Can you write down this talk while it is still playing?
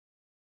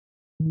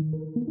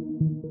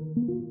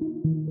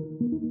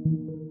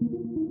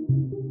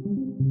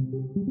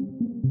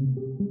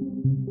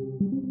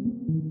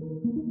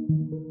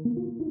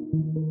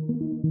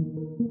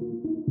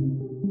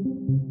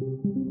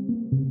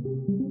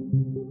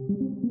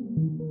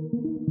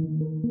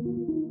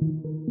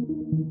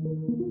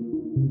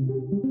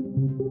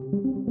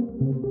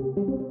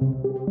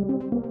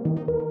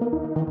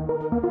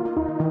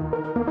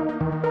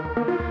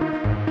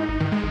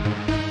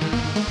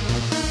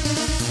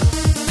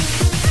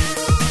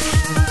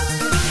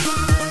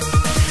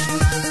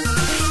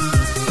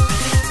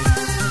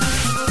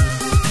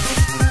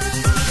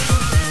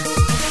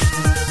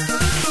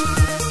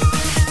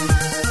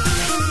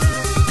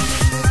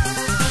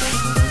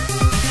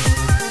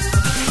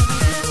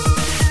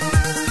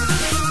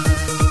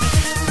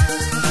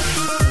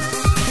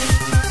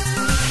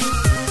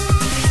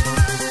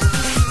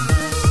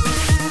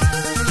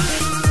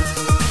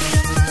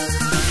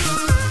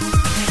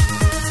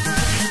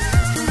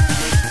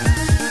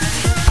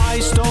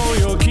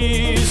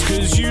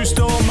You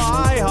stole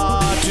my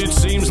heart, it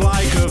seems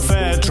like a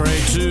fair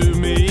trade to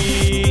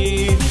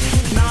me.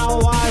 Now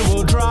I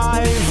will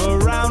drive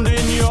around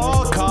in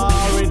your car,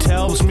 it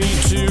helps me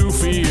to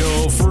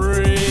feel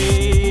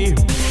free.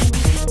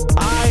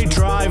 I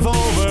drive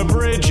over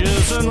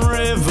bridges and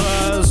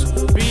rivers,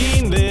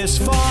 being this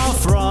far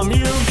from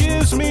you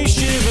gives me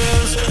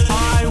shivers.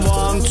 I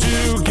want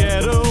to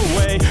get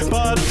away,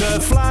 but the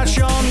flash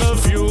on the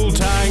fuel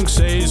tank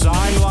says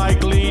I'm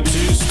likely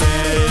to stay.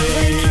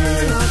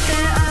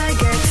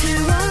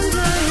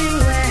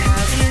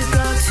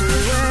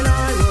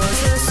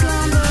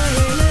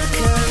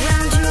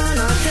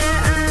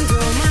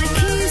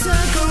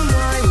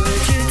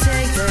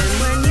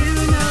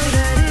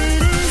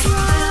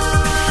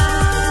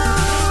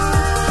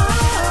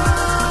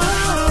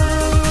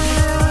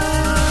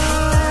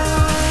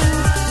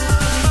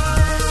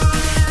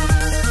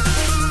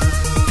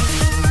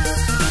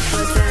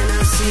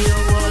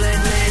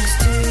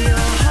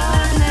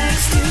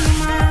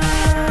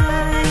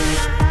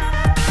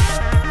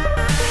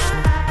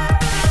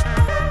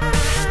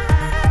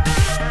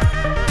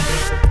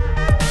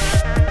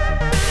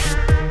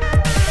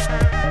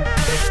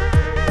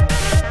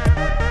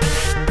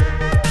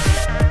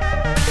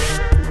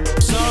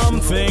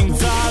 Think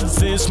that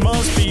this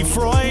must be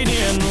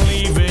Freudian,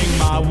 leaving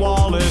my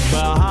wallet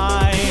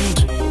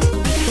behind.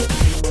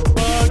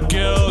 But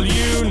girl,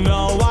 you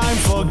know I'm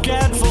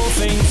forgetful,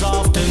 things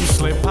often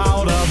slip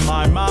out of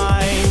my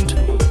mind.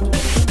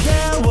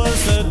 There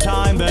was the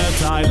time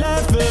that I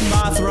left the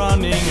bath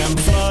running and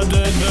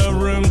flooded the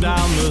room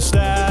down the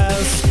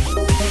stairs.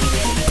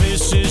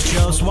 This is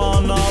just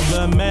one of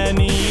the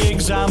many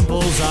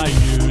examples I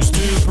use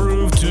to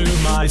prove to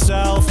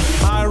myself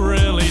I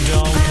really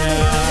don't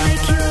care.